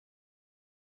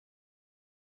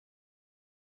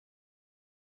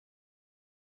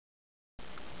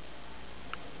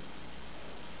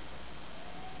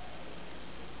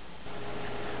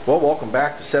Well, welcome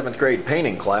back to 7th grade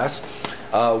painting class.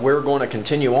 We're going to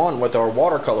continue on with our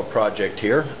watercolor project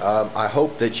here. I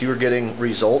hope that you're getting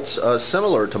results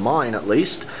similar to mine, at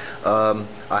least.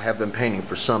 I have been painting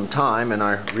for some time, and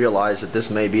I realize that this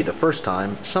may be the first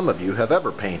time some of you have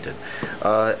ever painted.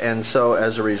 And so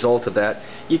as a result of that,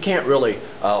 you can't really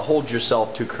hold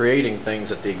yourself to creating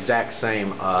things at the exact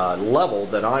same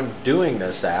level that I'm doing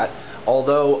this at,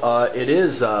 although it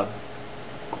is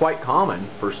quite common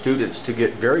for students to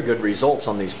get very good results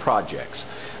on these projects.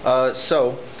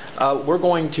 We're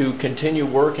going to continue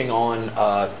working on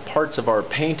parts of our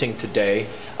painting today.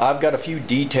 I've got a few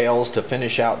details to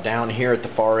finish out down here at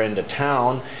the far end of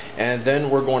town, and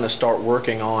then we're going to start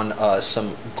working on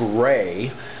some gray.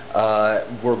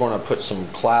 We're going to put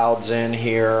some clouds in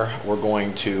here. We're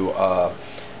going to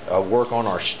work on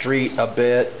our street a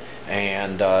bit,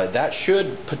 and that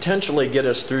should potentially get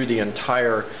us through the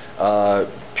entire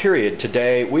period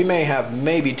today. We may have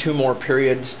maybe 2 more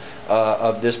periods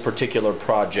of this particular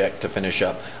project to finish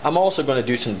up. I'm also going to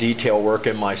do some detail work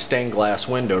in my stained glass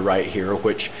window right here,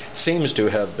 which seems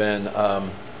to have been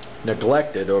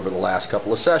neglected over the last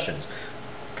couple of sessions.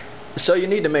 So you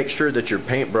need to make sure that your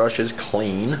paintbrush is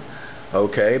clean,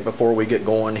 okay, before we get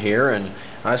going here. And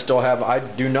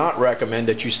I do not recommend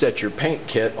that you set your paint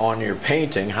kit on your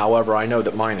painting. However, I know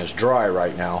that mine is dry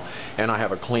right now and I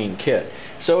have a clean kit.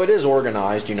 So it is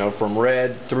organized, you know, from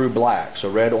red through black.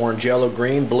 So red, orange, yellow,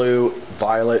 green, blue,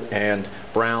 violet, and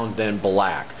brown, then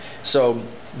black. So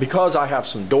because I have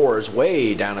some doors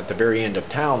way down at the very end of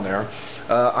town there,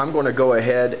 I'm going to go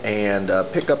ahead and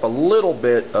pick up a little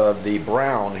bit of the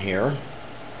brown here.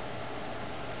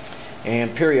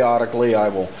 And periodically I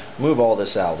will move all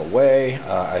this out of the way.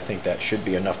 I think that should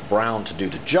be enough brown to do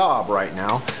the job right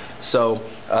now. So,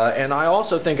 and I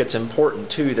also think it's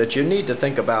important too that you need to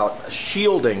think about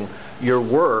shielding your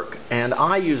work, and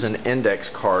I use an index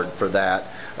card for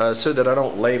that so that I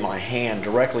don't lay my hand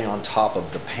directly on top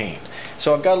of the paint.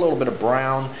 So I've got a little bit of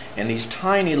brown, and these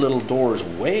tiny little doors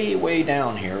way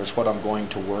down here is what I'm going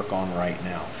to work on right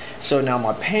now. So now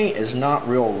my paint is not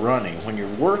real runny. When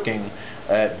you're working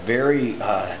at very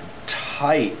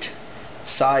tight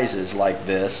sizes like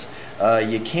this,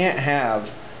 you can't have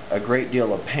a great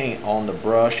deal of paint on the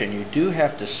brush, and you do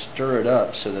have to stir it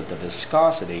up so that the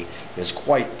viscosity is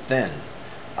quite thin.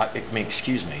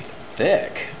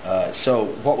 Thick.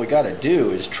 So what we got to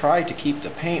do is try to keep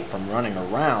the paint from running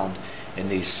around in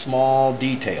these small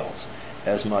details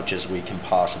as much as we can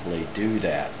possibly do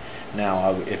that.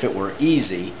 Now, if it were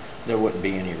easy, there wouldn't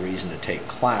be any reason to take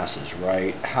classes,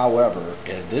 right? However,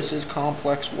 this is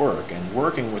complex work, and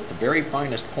working with the very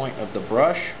finest point of the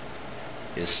brush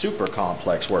is super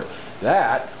complex work.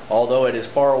 That, although it is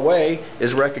far away,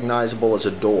 is recognizable as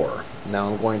a door.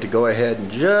 Now I'm going to go ahead and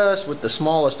just with the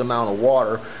smallest amount of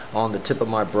water on the tip of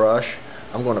my brush,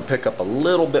 I'm going to pick up a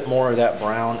little bit more of that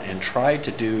brown and try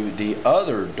to do the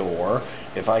other door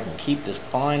if I can keep this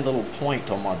fine little point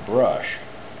on my brush.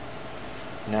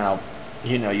 Now,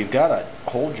 you know, you've got to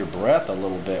hold your breath a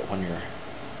little bit when you're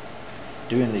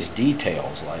doing these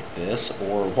details like this,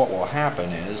 or what will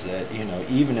happen is that, you know,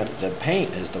 even if the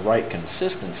paint is the right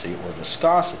consistency or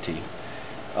viscosity,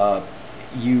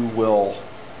 you will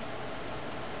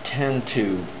tend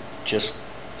to just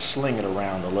sling it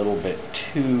around a little bit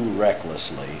too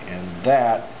recklessly, and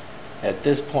that at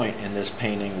this point in this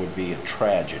painting would be a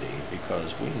tragedy,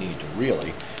 because we need to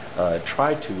really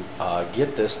try to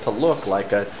get this to look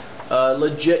like a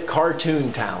legit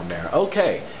cartoon town there.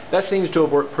 Okay, that seems to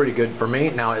have worked pretty good for me.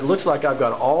 Now it looks like I've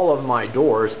got all of my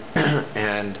doors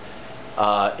and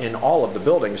in all of the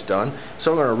buildings done,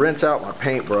 so I'm going to rinse out my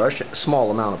paintbrush, a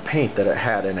small amount of paint that it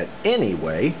had in it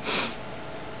anyway,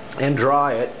 and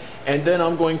dry it, and then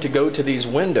I'm going to go to these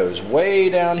windows way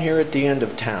down here at the end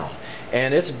of town.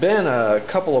 And it's been a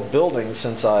couple of buildings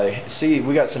since I see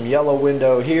we got some yellow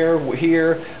window here,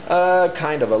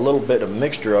 kind of a little bit of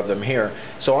mixture of them here.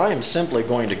 So I am simply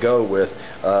going to go with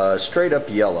straight up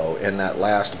yellow in that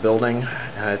last building.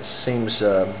 It seems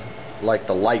like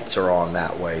the lights are on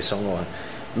that way. So I'm going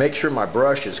to make sure my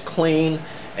brush is clean,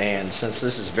 and since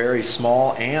this is very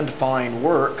small and fine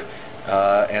work,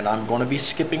 and I'm going to be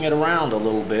skipping it around a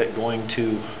little bit, going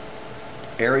to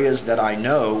areas that I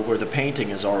know where the painting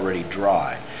is already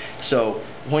dry. So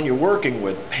when you're working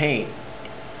with paint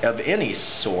of any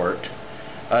sort,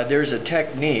 there's a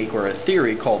technique or a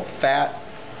theory called fat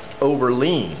over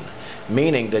lean,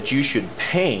 meaning that you should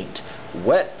paint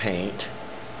wet paint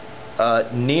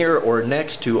near or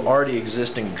next to already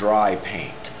existing dry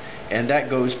paint, and that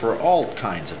goes for all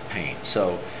kinds of paint.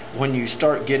 So when you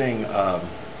start getting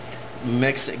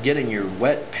getting your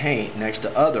wet paint next to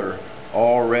other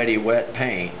already wet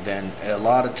paint, then a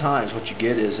lot of times what you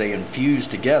get is they infuse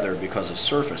together because of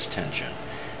surface tension.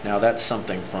 Now that's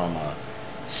something from a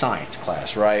science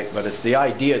class, right? But it's the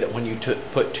idea that when you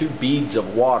put two beads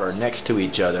of water next to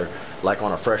each other, like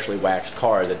on a freshly waxed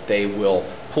car, that they will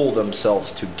pull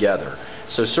themselves together.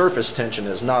 So surface tension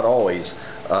is not always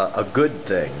a good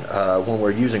thing. When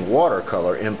we're using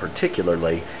watercolor in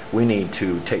particularly, we need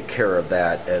to take care of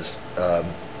that as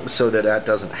so that that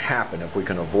doesn't happen if we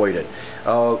can avoid it.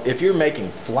 If you're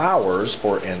making flowers,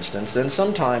 for instance, then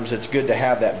sometimes it's good to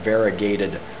have that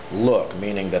variegated look,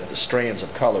 meaning that the strands of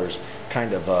colors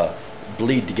kind of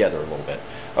bleed together a little bit.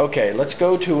 Okay, let's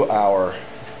go to our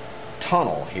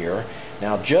tunnel here.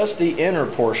 Now just the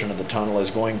inner portion of the tunnel is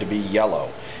going to be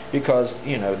yellow because,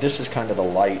 you know, this is kind of the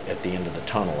light at the end of the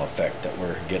tunnel effect that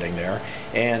we're getting there,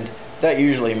 and that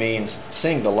usually means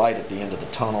seeing the light at the end of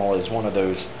the tunnel is one of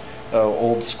those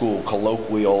old school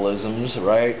colloquialisms,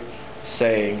 right?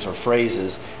 Sayings or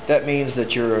phrases. That means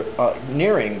that you're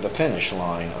nearing the finish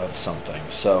line of something.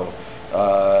 So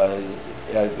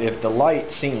if the light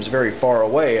seems very far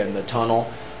away in the tunnel,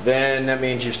 then that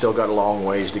means you've still got a long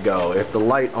ways to go. If the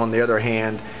light, on the other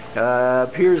hand,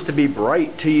 appears to be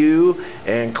bright to you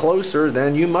and closer,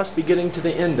 then you must be getting to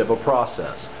the end of a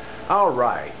process.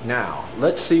 Alright, now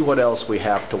let's see what else we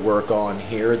have to work on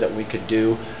here that we could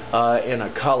do in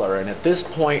a color. And at this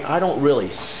point I don't really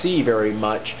see very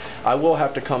much. I will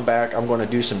have to come back. I'm going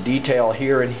to do some detail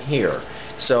here and here.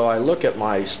 So I look at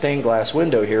my stained glass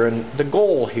window here, and the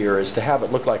goal here is to have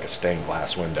it look like a stained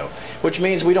glass window, which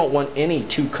means we don't want any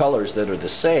two colors that are the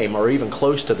same or even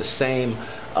close to the same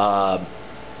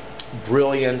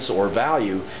brilliance or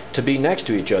value to be next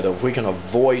to each other if we can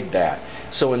avoid that.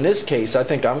 So in this case I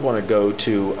think I'm going to go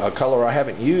to a color I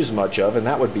haven't used much of, and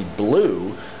that would be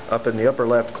blue up in the upper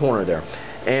left corner there.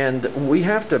 And we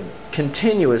have to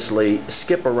continuously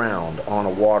skip around on a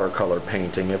watercolor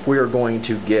painting if we are going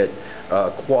to get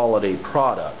a quality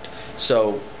product.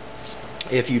 So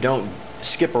if you don't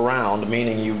skip around,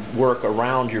 meaning you work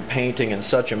around your painting in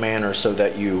such a manner so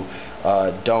that you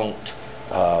don't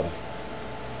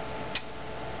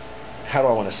how do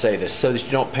I want to say this? So that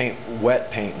you don't paint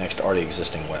wet paint next to already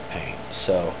existing wet paint.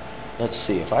 So let's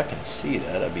see if I can see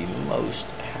that. I'd be most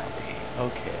happy.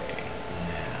 Okay,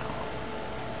 now.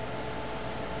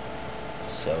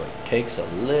 So it takes a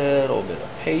little bit of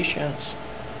patience.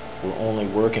 We're only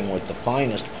working with the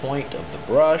finest point of the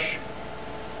brush.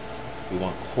 We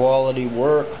want quality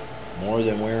work more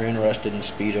than we're interested in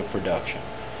speed of production.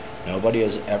 Nobody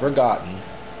has ever gotten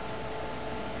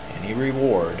any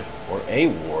reward or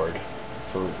award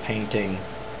for painting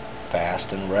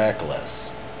fast and reckless,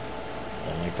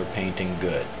 only for painting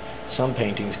good. Some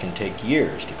paintings can take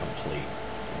years to complete.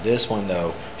 This one,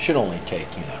 though, should only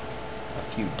take, you know,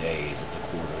 a few days at the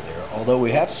quarter there, although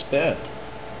we have spent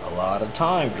a lot of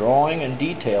time drawing and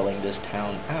detailing this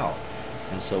town out,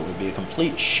 and so it would be a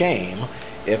complete shame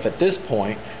if at this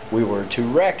point we were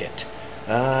to wreck it.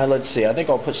 Let's see, I think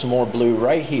I'll put some more blue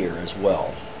right here as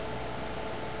well.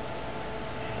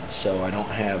 So I don't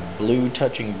have blue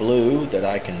touching blue that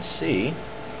I can see,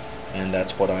 and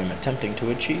that's what I'm attempting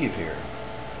to achieve here.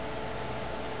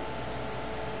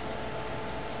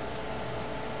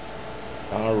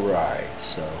 Alright,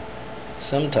 so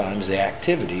sometimes the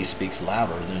activity speaks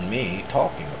louder than me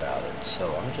talking about it,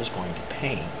 so I'm just going to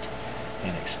paint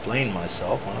and explain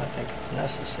myself when I think it's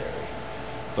necessary.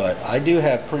 But I do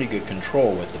have pretty good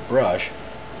control with the brush,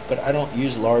 but I don't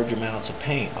use large amounts of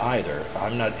paint either.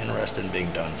 I'm not interested in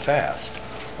being done fast,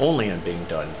 only in being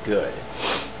done good.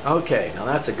 Okay, now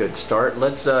that's a good start.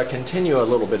 Let's continue a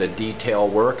little bit of detail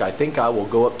work. I think I will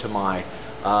go up to my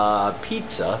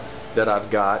pizza that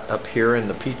I've got up here in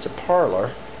the pizza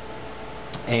parlor,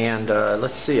 and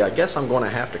let's see, I guess I'm going to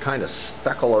have to kind of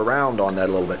speckle around on that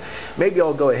a little bit. Maybe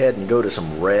I'll go ahead and go to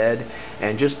some red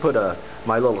and just put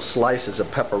my little slices of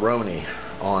pepperoni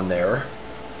on there,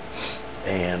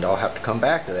 and I'll have to come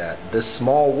back to that. This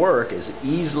small work is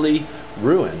easily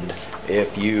ruined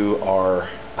if you are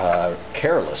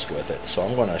careless with it. So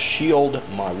I'm going to shield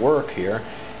my work here,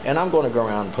 and I'm going to go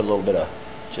around and put a little bit of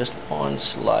just one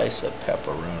slice of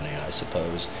pepperoni, I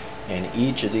suppose, in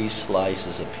each of these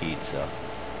slices of pizza.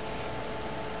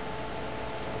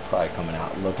 Probably coming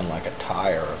out looking like a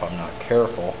tire if I'm not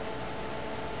careful,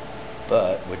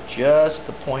 but with just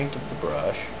the point of the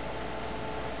brush.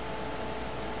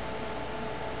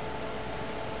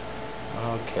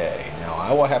 Okay, now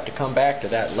I will have to come back to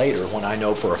that later when I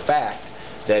know for a fact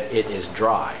that it is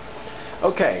dry.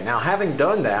 Okay, now having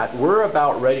done that, we're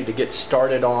about ready to get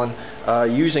started on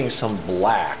using some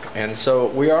black. And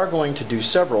so we are going to do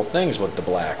several things with the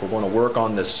black. We're going to work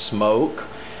on the smoke.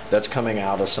 that's coming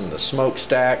out of some of the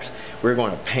smokestacks. We're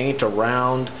going to paint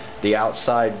around the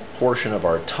outside portion of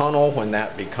our tunnel when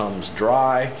that becomes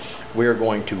dry. We're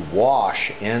going to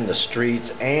wash in the streets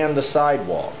and the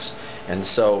sidewalks. And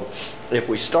so if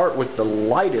we start with the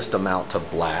lightest amount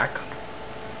of black,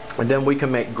 and then we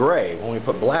can make gray. When we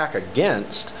put black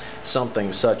against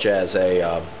something such as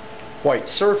a white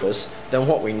surface, then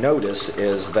what we notice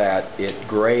is that it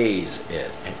grays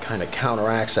it. It kind of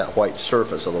counteracts that white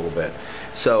surface a little bit.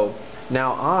 So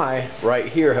now I, right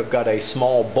here, have got a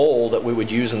small bowl that we would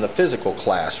use in the physical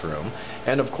classroom.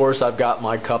 And of course I've got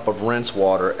my cup of rinse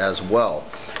water as well.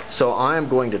 So I'm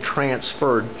going to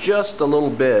transfer just a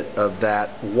little bit of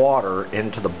that water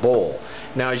into the bowl.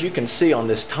 Now as you can see on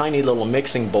this tiny little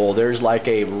mixing bowl, there's like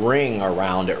a ring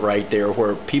around it right there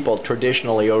where people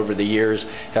traditionally over the years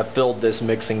have filled this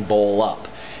mixing bowl up.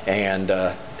 And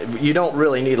you don't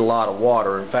really need a lot of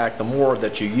water. In fact, the more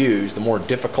that you use, the more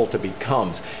difficult it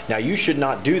becomes. Now you should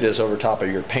not do this over top of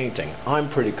your painting.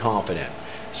 I'm pretty confident.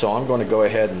 So I'm going to go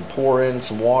ahead and pour in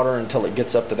some water until it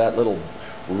gets up to that little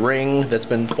ring that's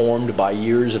been formed by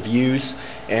years of use,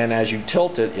 and as you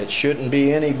tilt it, it shouldn't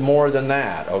be any more than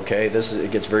that. Okay,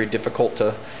 it gets very difficult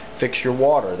to fix your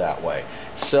water that way.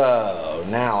 So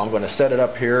now I'm going to set it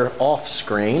up here off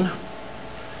screen,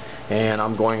 and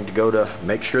I'm going to go to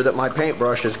make sure that my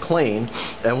paintbrush is clean.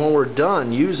 And when we're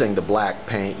done using the black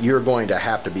paint, you're going to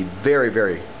have to be very,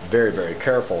 very, very, very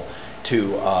careful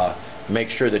to make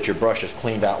sure that your brush is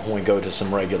cleaned out when we go to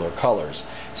some regular colors.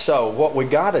 So what we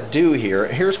got to do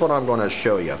here, here's what I'm going to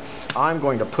show you. I'm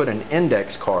going to put an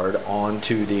index card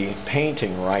onto the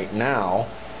painting right now,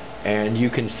 and you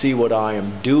can see what I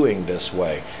am doing this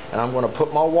way. And I'm going to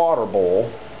put my water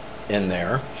bowl in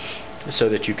there so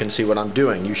that you can see what I'm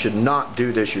doing. You should not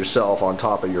do this yourself on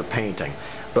top of your painting,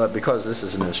 but because this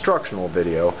is an instructional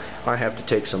video, I have to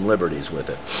take some liberties with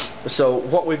it. So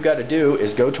what we've got to do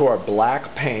is go to our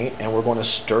black paint, and we're going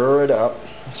to stir it up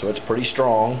so it's pretty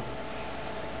strong.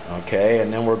 Okay,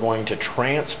 and then we're going to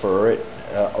transfer it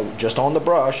just on the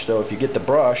brush. So if you get the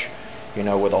brush, you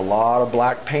know, with a lot of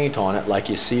black paint on it like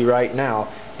you see right now,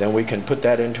 then we can put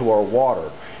that into our water.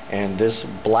 And this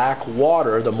black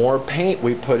water, the more paint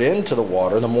we put into the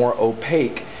water, the more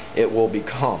opaque it will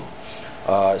become.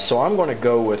 So I'm going to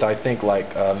go with, I think,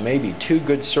 like maybe 2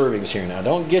 good servings here. Now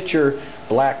don't get your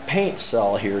black paint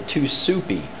cell here too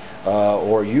soupy,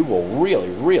 or you will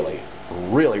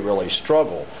really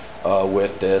struggle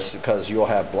with this, because you'll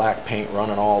have black paint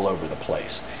running all over the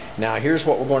place. Now here's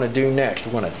what we're going to do next.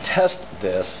 We're going to test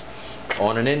this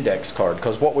on an index card,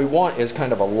 because what we want is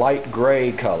kind of a light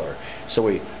gray color. So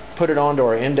we put it onto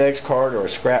our index card or a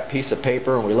scrap piece of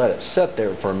paper, and we let it sit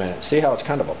there for a minute. See how it's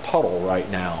kind of a puddle right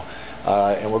now,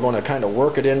 and we're going to kind of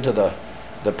work it into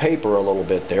the paper a little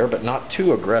bit there, but not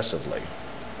too aggressively.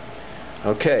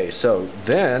 Okay, so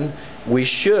then we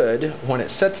should, when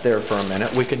it sits there for a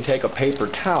minute, we can take a paper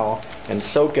towel and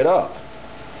soak it up.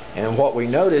 And what we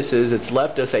notice is it's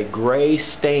left us a gray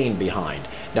stain behind.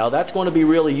 Now that's going to be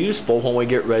really useful when we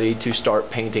get ready to start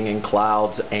painting in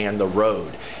clouds and the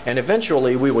road. And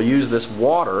eventually we will use this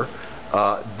water,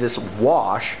 this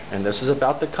wash, and this is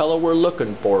about the color we're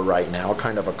looking for right now,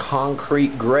 kind of a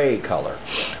concrete gray color.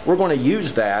 We're going to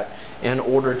use that in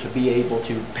order to be able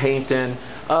to paint in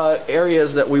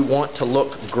areas that we want to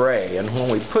look gray. And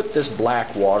when we put this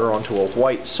black water onto a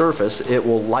white surface, it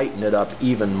will lighten it up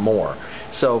even more.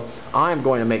 So I'm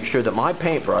going to make sure that my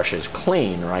paintbrush is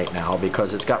clean right now,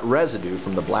 because it's got residue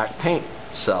from the black paint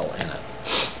cell in it.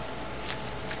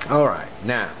 Alright,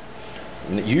 now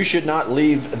you should not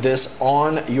leave this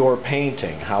on your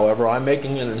painting. However, I'm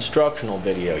making an instructional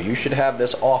video. You should have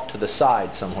this off to the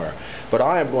side somewhere. But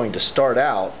I am going to start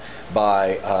out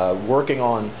by working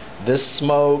on this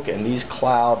smoke and these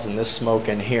clouds and this smoke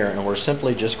in here, and we're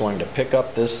simply just going to pick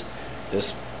up this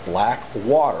black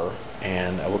water,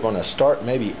 and we're going to start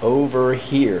maybe over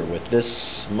here with this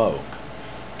smoke,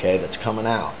 okay, that's coming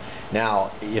out.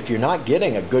 Now if you're not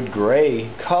getting a good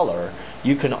gray color,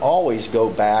 you can always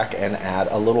go back and add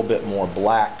a little bit more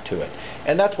black to it,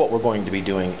 and that's what we're going to be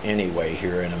doing anyway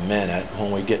here in a minute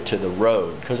when we get to the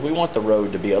road, because we want the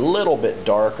road to be a little bit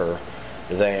darker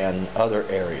than other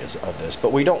areas of this,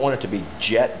 but we don't want it to be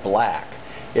jet black.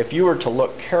 If you were to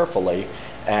look carefully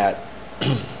at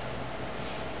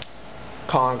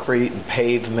concrete and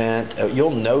pavement,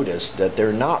 you'll notice that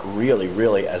they're not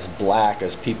really as black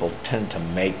as people tend to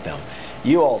make them.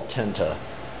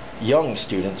 Young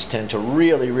students tend to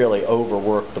really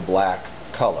overwork the black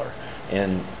color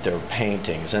in their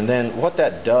paintings, and then what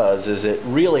that does is it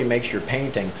really makes your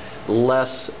painting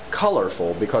less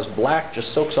colorful, because black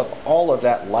just soaks up all of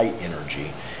that light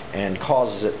energy and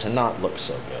causes it to not look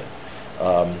so good.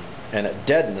 and it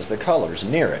deadens the colors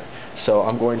near it. So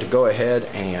I'm going to go ahead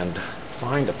and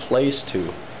find a place to,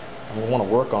 I want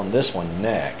to work on this one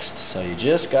next. So you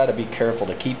just got to be careful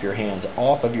to keep your hands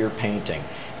off of your painting.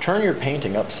 Turn your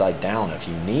painting upside down if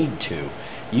you need to.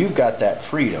 You've got that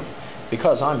freedom.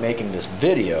 Because I'm making this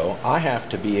video, I have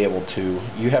to be able to,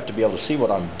 you have to be able to see what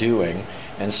I'm doing,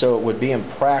 and so it would be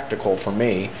impractical for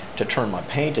me to turn my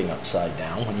painting upside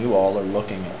down when you all are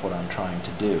looking at what I'm trying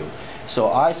to do. So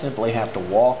I simply have to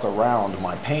walk around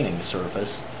my painting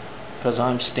surface because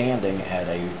I'm standing at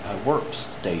a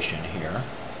workstation here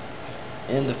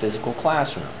in the physical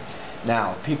classroom.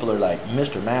 Now, people are like,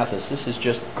 Mr. Mathis, this is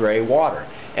just gray water.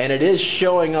 And it is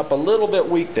showing up a little bit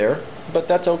weak there, but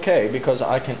that's okay because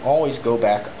I can always go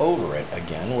back over it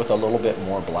again with a little bit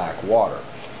more black water.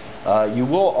 You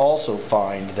will also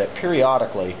find that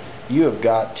periodically you have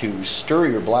got to stir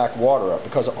your black water up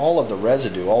because all of the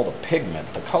residue, all the pigment,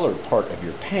 the colored part of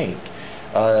your paint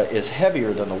is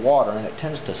heavier than the water, and it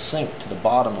tends to sink to the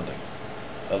bottom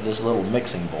of this little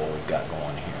mixing bowl we've got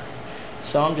going here.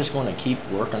 So I'm just going to keep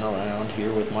working around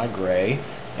here with my gray,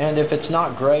 and if it's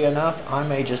not gray enough, I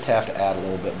may just have to add a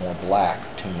little bit more black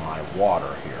to my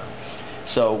water here.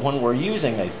 So when we're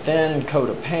using a thin coat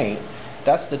of paint,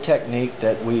 that's the technique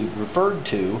that we referred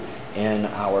to in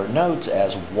our notes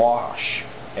as wash.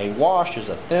 A wash is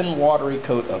a thin watery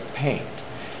coat of paint,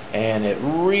 and it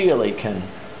really can,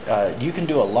 you can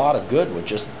do a lot of good with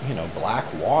just,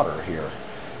 black water here.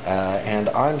 And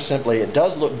I'm simply, it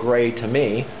does look gray to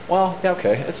me. Well,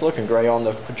 okay, it's looking gray on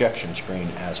the projection screen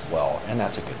as well, and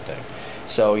that's a good thing.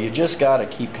 So you just got to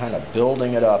keep kind of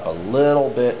building it up a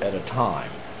little bit at a time.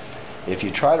 If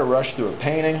you try to rush through a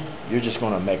painting, you're just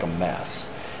going to make a mess.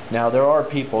 Now, there are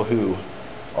people who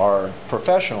are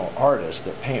professional artists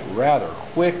that paint rather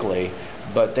quickly,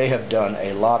 but they have done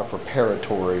a lot of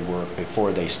preparatory work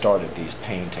before they started these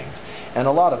paintings. And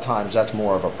a lot of times that's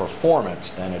more of a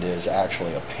performance than it is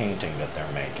actually a painting that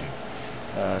they're making.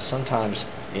 Sometimes,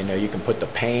 you can put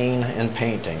the pain in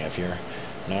painting if you're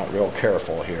not real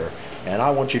careful here. And I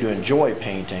want you to enjoy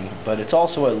painting, but it's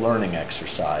also a learning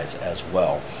exercise as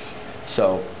well.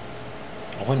 So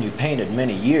when you painted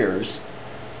many years,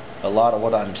 a lot of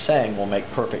what I'm saying will make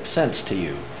perfect sense to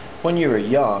you. When you were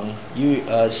young,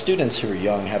 students who are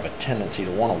young have a tendency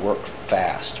to want to work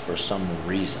fast for some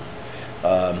reason.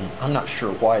 I'm not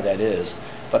sure why that is,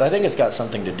 but I think it's got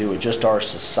something to do with just our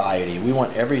society. We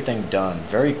want everything done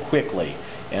very quickly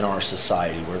in our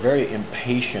society. We're a very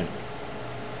impatient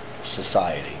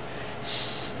society.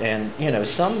 And,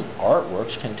 some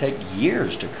artworks can take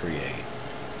years to create.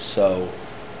 So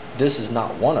this is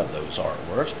not one of those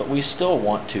artworks, but we still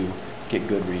want to get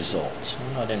good results.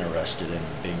 We're not interested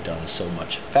in being done so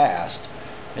much fast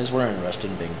as we're interested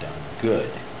in being done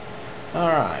good.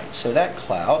 Alright, so that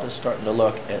cloud is starting to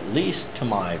look, at least to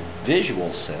my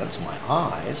visual sense, my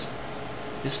eyes,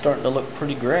 is starting to look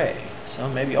pretty gray. So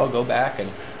maybe I'll go back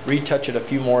and retouch it a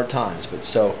few more times. But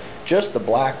so just the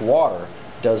black water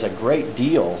does a great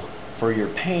deal for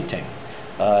your painting.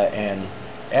 And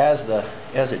as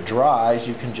it dries,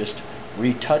 you can just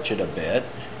retouch it a bit,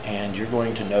 and you're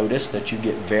going to notice that you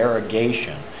get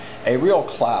variegation. A real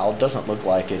cloud doesn't look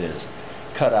like it is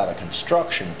cut out of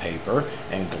construction paper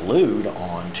and glued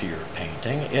onto your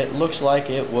painting. It looks like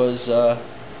it was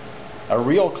a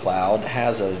real cloud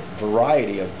has a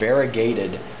variety of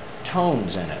variegated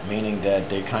tones in it, meaning that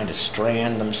they kind of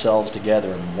strand themselves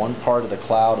together, and one part of the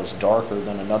cloud is darker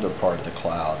than another part of the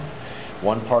cloud, and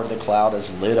one part of the cloud is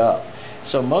lit up.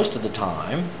 So most of the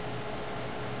time,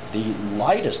 the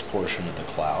lightest portion of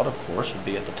the cloud, of course, would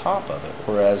be at the top of it,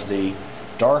 whereas the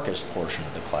darkest portion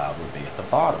of the cloud would be at the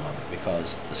bottom of it,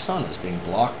 because the sun is being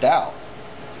blocked out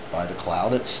by the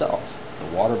cloud itself. The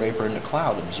water vapor in the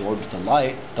cloud absorbs the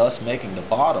light, thus making the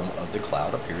bottom of the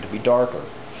cloud appear to be darker.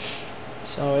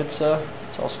 So it's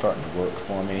all starting to work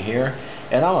for me here,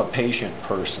 and I'm a patient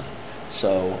person,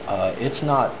 so it's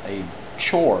not a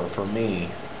chore for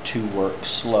me to work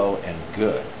slow and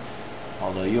good.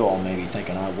 Although you all may be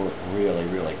thinking I work really,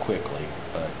 really quickly,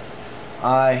 but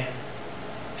I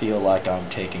feel like I'm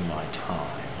taking my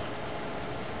time.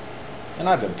 And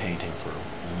I've been painting for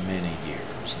many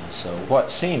years, and so what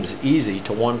seems easy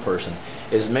to one person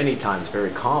is many times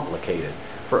very complicated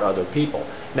for other people.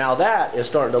 Now that is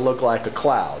starting to look like a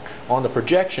cloud. On the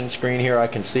projection screen here, I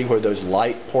can see where those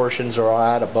light portions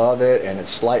are at above it, and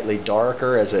it's slightly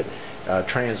darker as it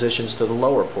transitions to the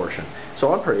lower portion.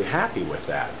 So I'm pretty happy with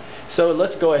that. So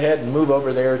let's go ahead and move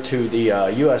over there to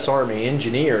the U.S. Army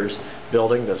Engineers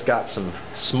building that's got some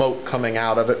smoke coming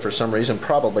out of it for some reason.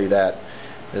 Probably that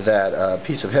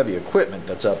piece of heavy equipment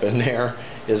that's up in there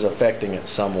is affecting it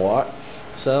somewhat.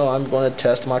 So I'm going to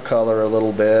test my color a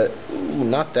little bit. Ooh,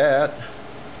 not that.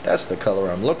 That's the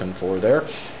color I'm looking for there.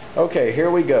 Okay, here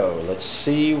we go. Let's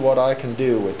see what I can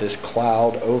do with this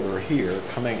cloud over here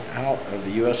coming out of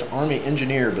the U.S. Army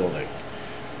Engineer Building.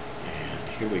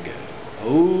 And here we go.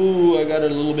 Oh, I got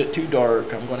it a little bit too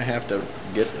dark. I'm going to have to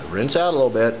rinse out a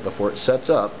little bit before it sets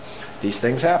up. These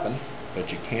things happen, but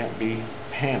you can't be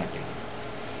panicking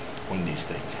when these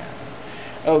things happen.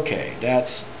 Okay,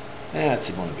 that's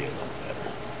going to be a little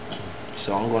better.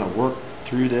 So I'm going to work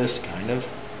through this kind of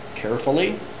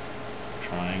carefully,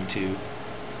 trying to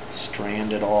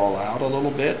strand it all out a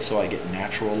little bit so I get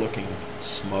natural looking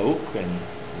smoke and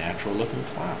natural looking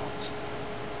clouds.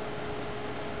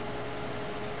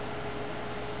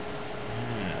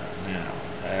 Now,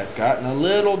 I've gotten a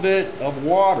little bit of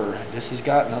water. This has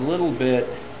gotten a little bit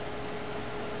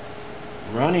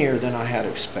runnier than I had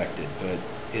expected, but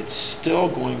it's still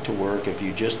going to work if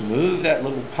you just move that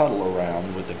little puddle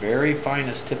around with the very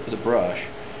finest tip of the brush.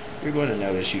 You're going to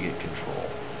notice you get control.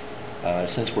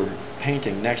 Since we're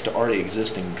painting next to already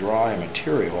existing dry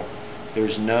material,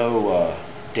 there's no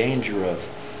danger of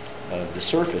the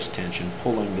surface tension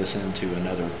pulling this into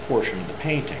another portion of the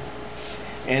painting.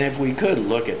 And if we could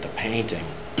look at the painting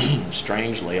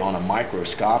strangely on a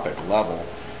microscopic level,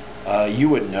 you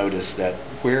would notice that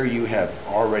where you have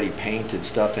already painted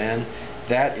stuff in,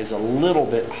 that is a little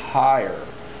bit higher.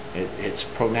 It's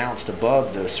pronounced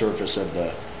above the surface of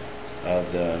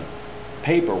the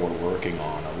paper we're working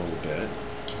on a little bit,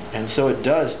 and so it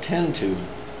does tend to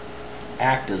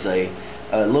act as a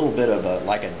little bit of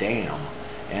like a dam,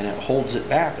 and it holds it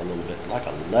back a little bit like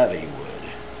a levee would.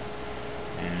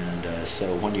 And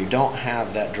so when you don't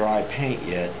have that dry paint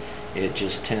yet, it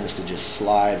just tends to just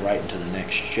slide right into the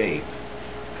next shape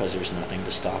because there's nothing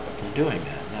to stop it from doing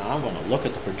that. Now I'm going to look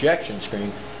at the projection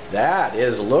screen. That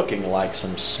is looking like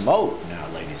some smoke now,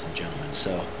 ladies and gentlemen.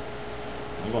 So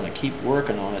I'm going to keep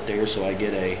working on it there so I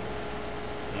get a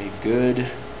good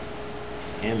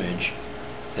image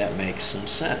that makes some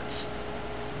sense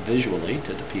visually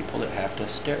to the people that have to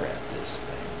stare at this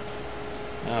thing.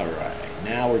 Alright,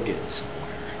 now we're getting somewhere.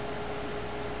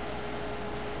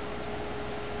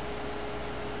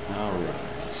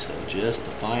 Alright, so just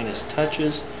the finest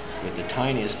touches with the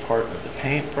tiniest part of the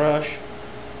paintbrush.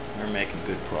 We're making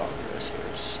good progress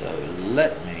here. So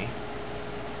let me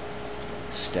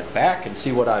step back and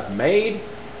see what I've made.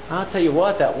 I'll tell you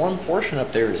what, that one portion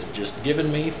up there is just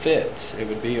giving me fits. It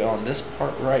would be on this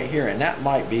part right here, and that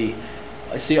might be,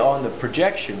 I see on the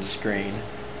projection screen,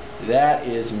 that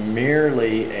is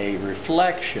merely a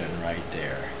reflection right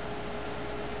there.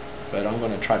 But I'm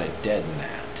going to try to deaden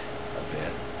that a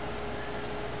bit.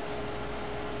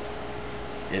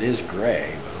 It is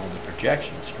gray, but on the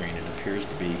projection screen it appears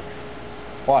to be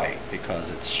white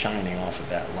because it's shining off of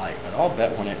that light. But I'll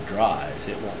bet when it dries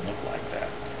it won't look like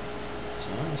that. So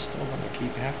I'm still going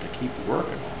to have to keep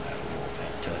working on that a little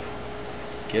bit to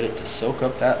get it to soak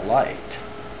up that light.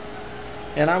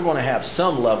 And I'm going to have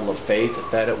some level of faith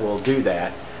that it will do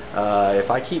that.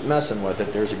 If I keep messing with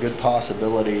it, there's a good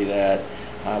possibility that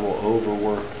I will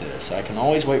overwork this. I can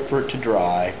always wait for it to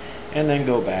dry and then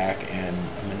go back and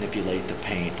manipulate the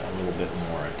paint a little bit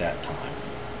more at that time.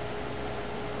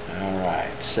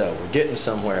 Alright, so we're getting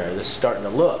somewhere. This is starting to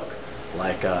look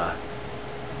like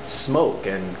smoke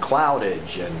and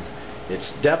cloudage, and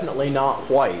it's definitely not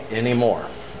white anymore.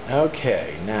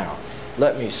 Okay, now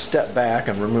let me step back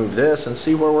and remove this and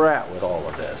see where we're at with all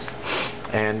of this.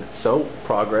 And so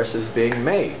progress is being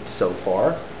made so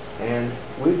far, and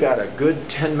we've got a good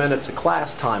 10 minutes of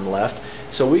class time left,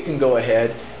 so we can go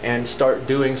ahead and start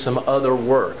doing some other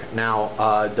work.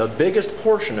 Now the biggest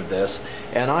portion of this,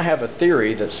 and I have a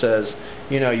theory that says,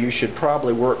 you know, you should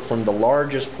probably work from the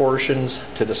largest portions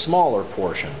to the smaller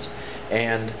portions,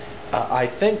 and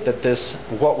I think that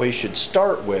what we should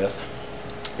start with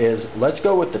is, let's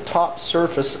go with the top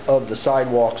surface of the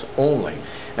sidewalks only,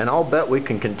 and I'll bet we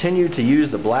can continue to use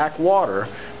the black water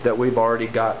that we've already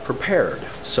got prepared.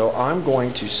 So I'm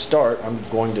going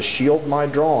to shield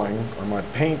my drawing or my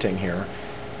painting here,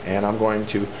 and I'm going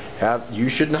to have, you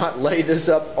should not lay this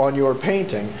up on your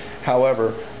painting.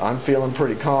 However, I'm feeling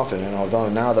pretty confident, although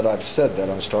now that I've said that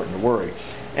I'm starting to worry.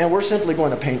 And we're simply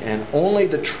going to paint in only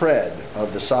the tread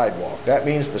of the sidewalk. That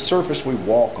means the surface we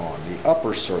walk on, the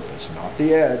upper surface, not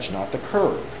the edge, not the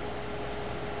curve.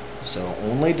 So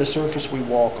only the surface we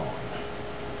walk on.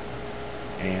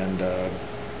 And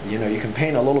you know, you can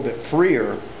paint a little bit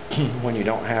freer when you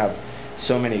don't have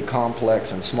so many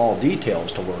complex and small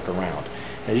details to work around.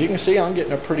 As you can see, I'm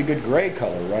getting a pretty good gray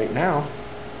color right now,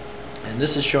 and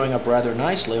this is showing up rather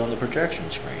nicely on the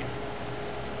projection screen,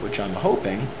 which I'm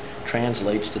hoping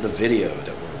translates to the video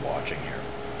that we're watching here.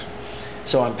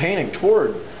 So I'm painting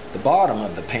toward the bottom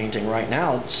of the painting right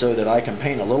now so that I can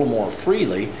paint a little more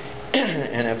freely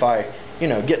and if I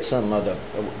get some of the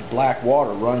black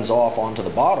water runs off onto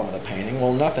the bottom of the painting,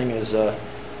 well, nothing has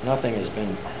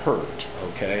been hurt,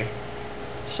 okay?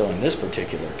 So in this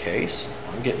particular case,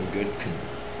 I'm getting good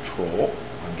control.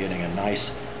 I'm getting a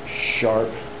nice sharp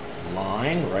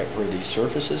line right where these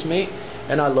surfaces meet,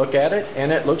 and I look at it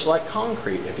and it looks like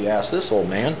concrete, if you ask this old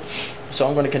man. So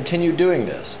I'm going to continue doing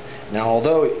this. Now,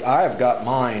 although I've got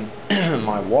mine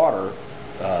my water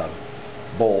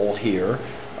bowl here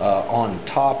on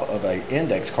top of an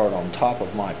index card on top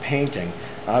of my painting,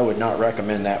 I would not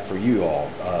recommend that for you all,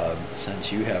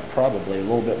 since you have probably a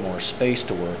little bit more space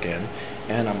to work in,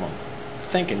 and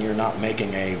I'm thinking you're not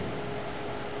making a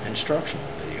instructional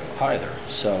video either.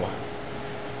 So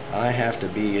I have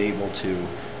to be able to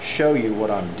show you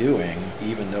what I'm doing,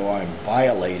 even though I'm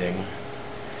violating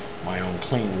my own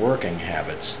clean working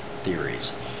habits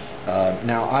theories.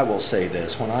 Now, I will say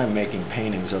this: when I'm making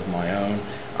paintings of my own,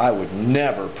 I would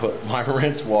never put my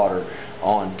rinse water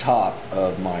on top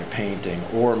of my painting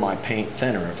or my paint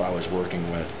thinner if I was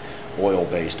working with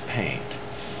oil-based paint.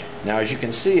 Now, as you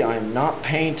can see, I'm not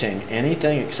painting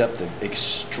anything except the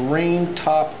extreme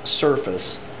top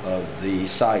surface of the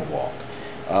sidewalk.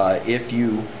 If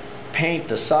you paint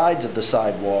the sides of the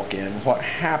sidewalk in, what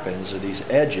happens are these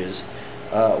edges,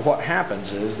 what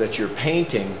happens is that your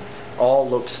painting all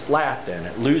looks flat then.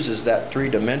 It loses that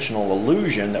three-dimensional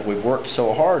illusion that we've worked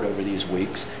so hard over these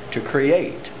weeks to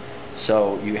create.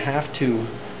 So you have to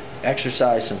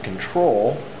exercise some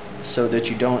control so that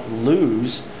you don't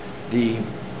lose the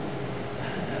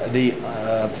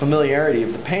familiarity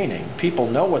of the painting. People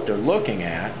know what they're looking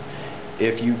at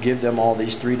if you give them all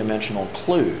these three-dimensional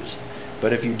clues.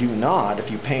 But if you do not, if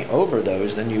you paint over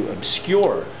those, then you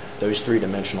obscure those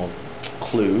three-dimensional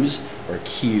clues or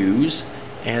cues,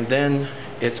 and then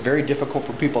it's very difficult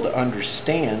for people to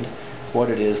understand what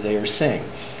it is they are seeing.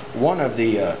 One of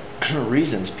the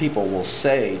reasons people will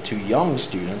say to young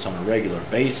students on a regular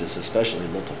basis, especially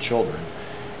little children,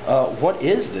 what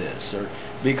is this? Or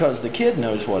because the kid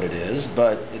knows what it is,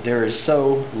 but there is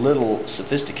so little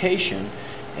sophistication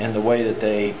in the way that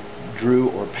they drew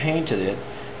or painted it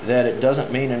that it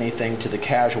doesn't mean anything to the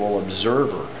casual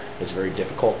observer. It's very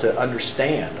difficult to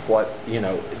understand what,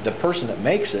 the person that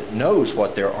makes it knows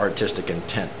what their artistic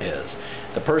intent is.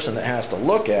 The person that has to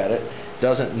look at it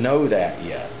doesn't know that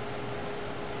yet.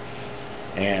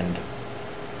 And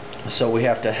so we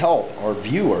have to help our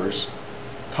viewers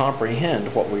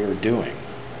comprehend what we are doing.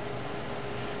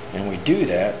 And we do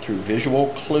that through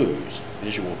visual clues,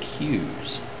 visual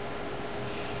cues.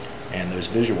 And those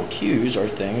visual cues are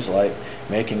things like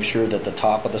making sure that the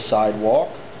top of the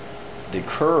sidewalk, the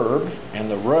curb,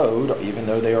 and the road, even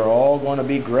though they are all going to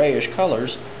be grayish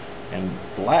colors and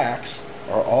blacks,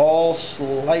 are all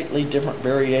slightly different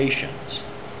variations.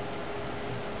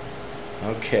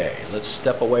 Okay, let's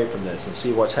step away from this and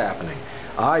see what's happening.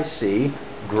 I see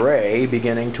gray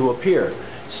beginning to appear.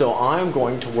 So I'm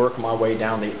going to work my way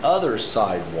down the other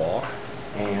sidewalk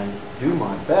and do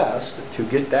my best to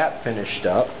get that finished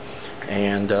up,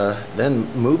 and then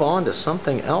move on to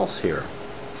something else here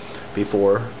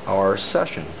before our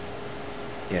session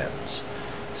ends.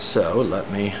 So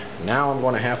now I'm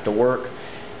going to have to work.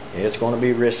 It's going to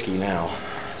be risky now,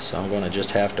 so I'm going to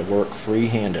just have to work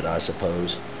free-handed, I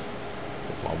suppose,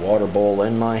 with my water bowl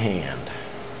in my hand,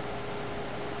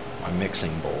 my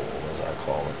mixing bowl as I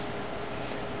call it.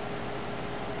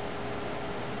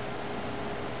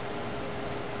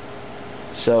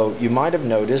 So you might have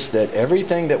noticed that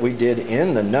everything that we did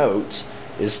in the notes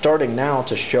is starting now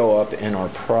to show up in our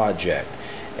project.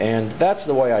 And that's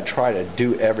the way I try to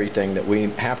do everything that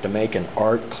we have to make in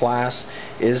art class,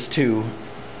 is to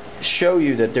show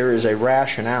you that there is a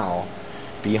rationale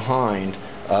behind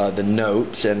the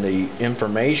notes and the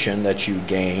information that you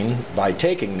gain by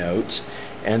taking notes.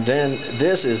 And then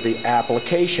this is the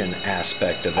application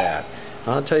aspect of that.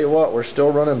 I'll tell you what, we're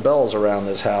still running bells around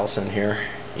this house in here,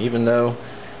 even though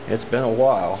it's been a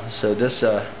while. So this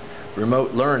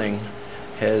remote learning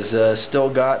has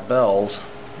still got bells,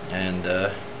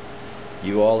 and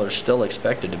you all are still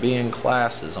expected to be in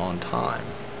classes on time.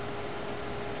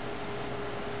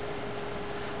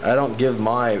 I don't give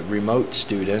my remote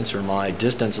students or my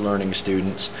distance learning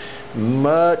students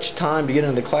much time to get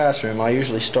into the classroom. I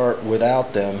usually start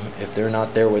without them if they're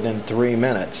not there within 3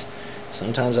 minutes.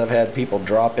 Sometimes I've had people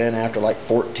drop in after like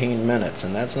 14 minutes,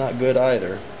 and that's not good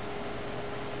either.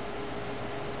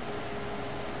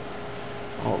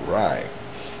 Alright.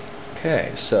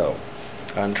 Okay, so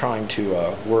I'm trying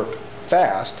to work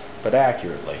fast but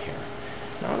accurately here.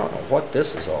 Now, I don't know what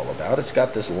this is all about. It's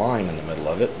got this line in the middle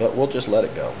of it, but we'll just let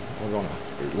it go. We're going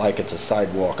to, like it's a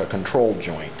sidewalk, a control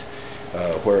joint,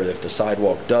 where if the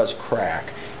sidewalk does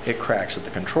crack, it cracks at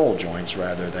the control joints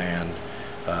rather than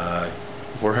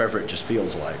wherever it just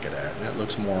feels like it at. And it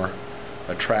looks more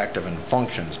attractive and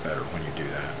functions better when you do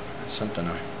that. It's something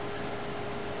I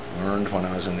learned when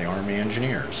I was in the Army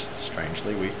Engineers.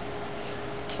 Strangely, we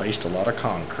placed a lot of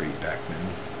concrete back then.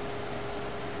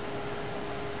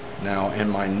 Now, in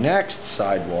my next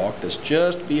sidewalk that's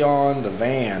just beyond the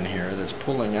van here that's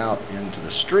pulling out into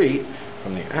the street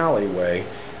from the alleyway,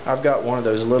 I've got one of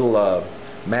those little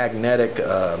magnetic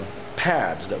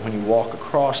pads that when you walk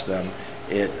across them,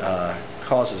 it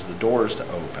causes the doors to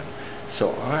open.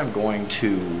 So I'm going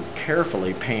to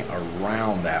carefully paint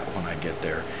around that when I get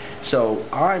there. So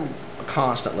I'm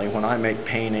constantly, when I make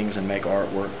paintings and make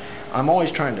artwork, I'm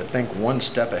always trying to think one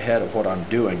step ahead of what I'm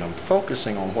doing. I'm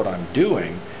focusing on what I'm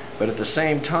doing, but at the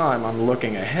same time I'm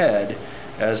looking ahead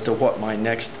as to what my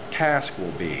next task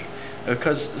will be.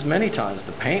 Because as many times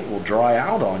the paint will dry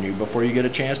out on you before you get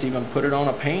a chance to even put it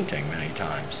on a painting many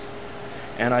times.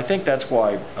 And I think that's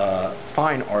why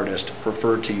fine artists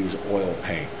prefer to use oil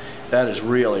paint. That is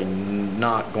really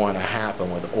not going to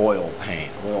happen with oil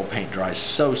paint. Oil paint dries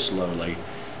so slowly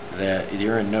that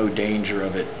you're in no danger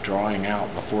of it drying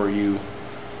out before you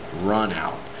run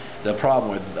out. The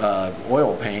problem with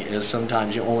oil paint is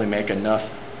sometimes you only make enough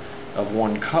of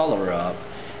one color up,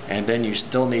 and then you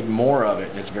still need more of it,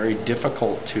 and it's very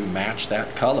difficult to match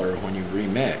that color when you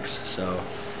remix. So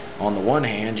on the one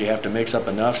hand, you have to mix up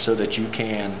enough so that you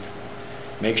can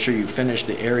make sure you finish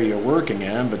the area you're working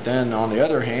in, but then on the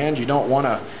other hand, you don't want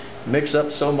to mix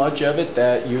up so much of it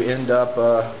that you end up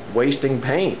wasting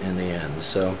paint in the end.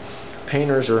 So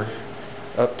painters are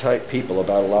uptight people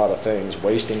about a lot of things,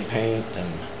 wasting paint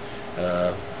and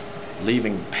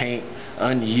leaving paint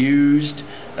unused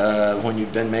when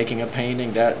you've been making a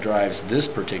painting. That drives this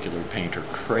particular painter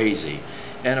crazy.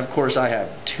 And of course I have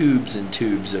tubes and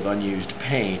tubes of unused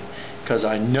paint because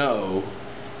I know,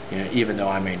 even though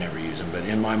I may never use them, but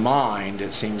in my mind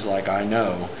it seems like I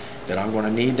know that I'm going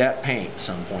to need that paint at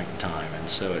some point in time, and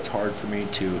so it's hard for me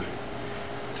to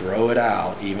throw it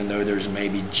out even though there's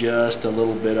maybe just a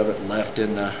little bit of it left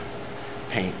in the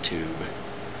paint tube.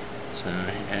 So,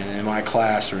 and in my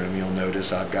classroom you'll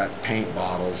notice I've got paint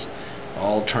bottles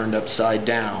all turned upside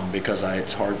down because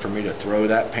it's hard for me to throw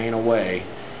that paint away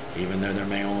even though there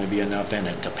may only be enough in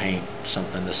it to paint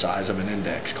something the size of an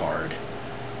index card.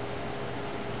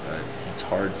 But it's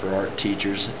hard for art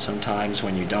teachers sometimes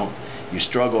when you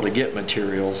struggle to get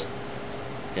materials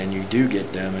and you do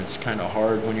get them. It's kind of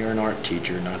hard when you're an art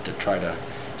teacher not to try to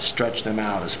stretch them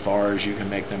out as far as you can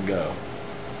make them go.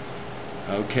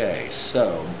 Okay,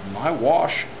 so my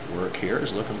wash work here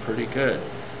is looking pretty good.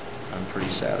 I'm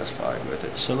pretty satisfied with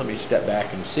it. So let me step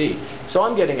back and see. So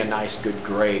I'm getting a nice good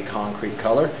gray concrete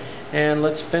color, and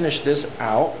let's finish this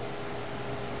out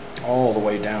all the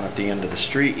way down at the end of the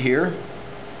street here.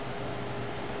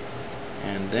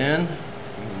 And then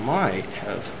we might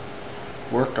have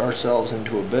worked ourselves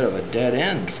into a bit of a dead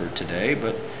end for today,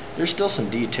 but there's still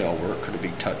some detail work could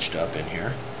be touched up in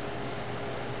here.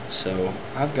 So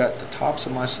I've got the tops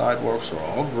of my sidewalks are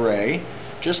all gray,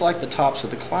 just like the tops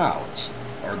of the clouds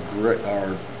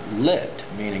are lit,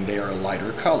 meaning they are a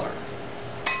lighter color.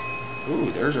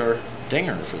 Ooh, there's our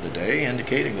dinger for the day,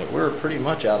 indicating that we're pretty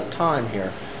much out of time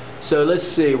here. So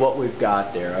let's see what we've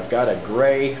got there. I've got a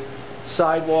gray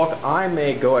sidewalk. I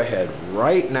may go ahead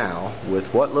right now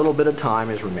with what little bit of time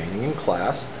is remaining in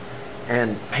class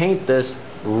and paint this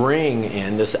ring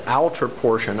in, this outer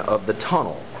portion of the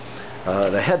tunnel,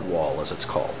 the head wall as it's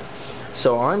called.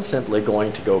 So I'm simply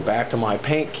going to go back to my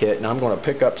paint kit and I'm going to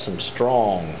pick up some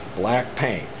strong black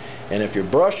paint. And if your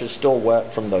brush is still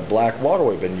wet from the black water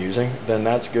we've been using, then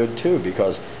that's good too,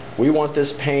 because we want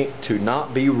this paint to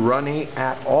not be runny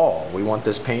at all. We want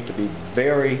this paint to be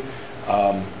very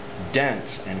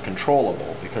dense and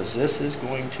controllable, because this is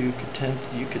going to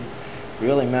you could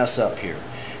really mess up here.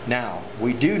 Now,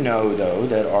 we do know though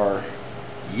that our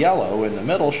yellow in the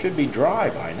middle should be dry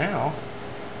by now.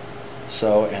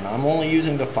 So, and I'm only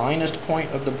using the finest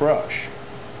point of the brush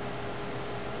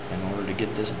in order to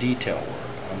get this detail work.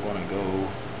 I'm going to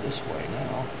go this way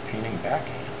now, painting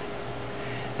backhanded.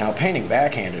 Now, painting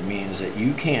backhanded means that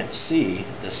you can't see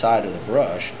the side of the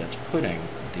brush that's putting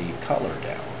the color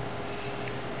down,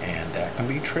 and that can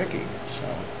be tricky.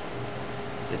 So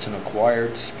it's an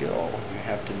acquired skill. You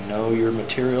have to know your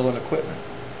material and equipment.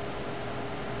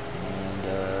 And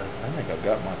I think I've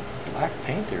got my black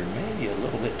paint there maybe a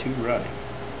little bit too runny,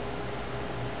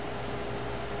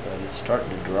 but it's starting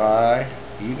to dry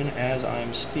even as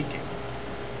I'm speaking.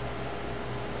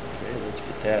 Okay, let's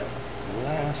get that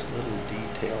last little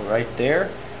detail right there,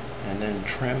 and then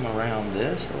trim around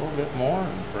this a little bit more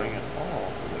and bring it all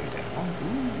the way down.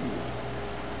 Ooh.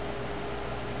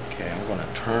 Okay, I'm going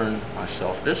to turn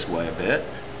myself this way a bit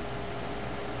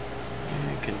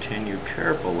and continue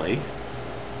carefully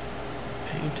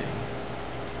painting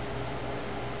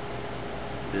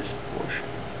this portion.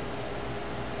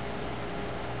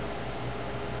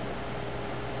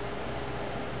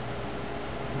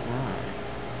 Alright.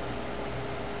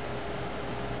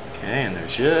 Okay, and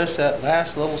there's just that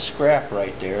last little scrap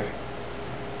right there.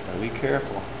 Gotta be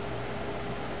careful.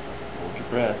 Hold your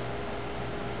breath.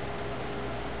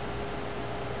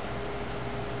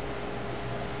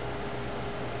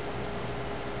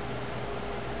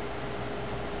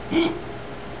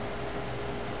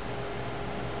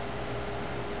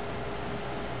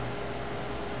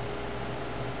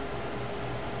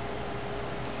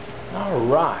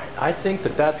 Alright, I think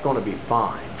that that's going to be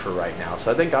fine for right now,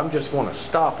 so I think I'm just going to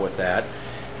stop with that.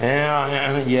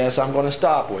 And yes, I'm going to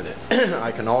stop with it.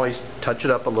 I can always touch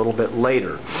it up a little bit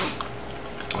later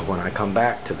when I come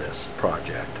back to this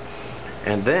project.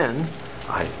 And then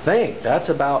I think that's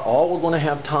about all we're going to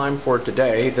have time for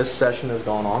today. This session has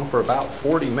gone on for about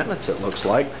 40 minutes, it looks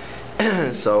like.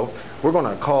 So we're going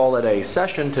to call it a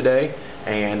session today,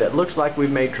 and it looks like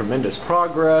we've made tremendous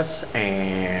progress,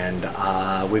 and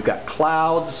we've got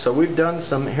clouds. So we've done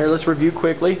some, here let's review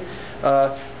quickly.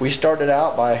 We started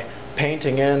out by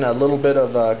painting in a little bit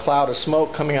of a cloud of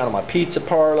smoke coming out of my pizza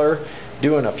parlor,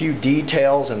 doing a few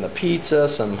details in the pizza,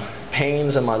 some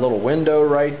panes in my little window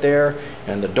right there,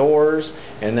 and the doors,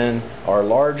 and then our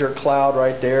larger cloud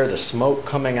right there, the smoke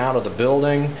coming out of the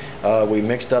building. We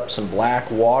mixed up some black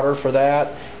water for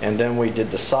that, and then we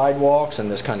did the sidewalks and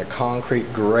this kind of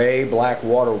concrete gray black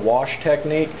water wash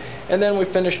technique. And then we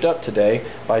finished up today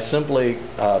by simply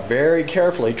very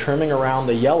carefully trimming around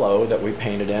the yellow that we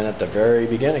painted in at the very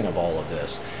beginning of all of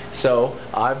this. So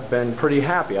I've been pretty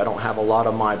happy. I don't have a lot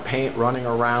of my paint running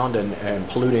around and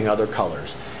polluting other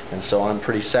colors. And so I'm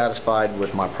pretty satisfied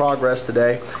with my progress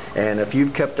today. And if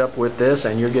you've kept up with this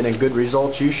and you're getting good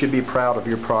results, you should be proud of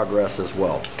your progress as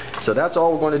well. So that's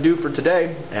all we're going to do for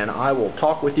today, and I will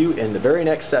talk with you in the very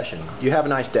next session. You have a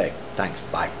nice day. Thanks.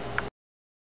 Bye.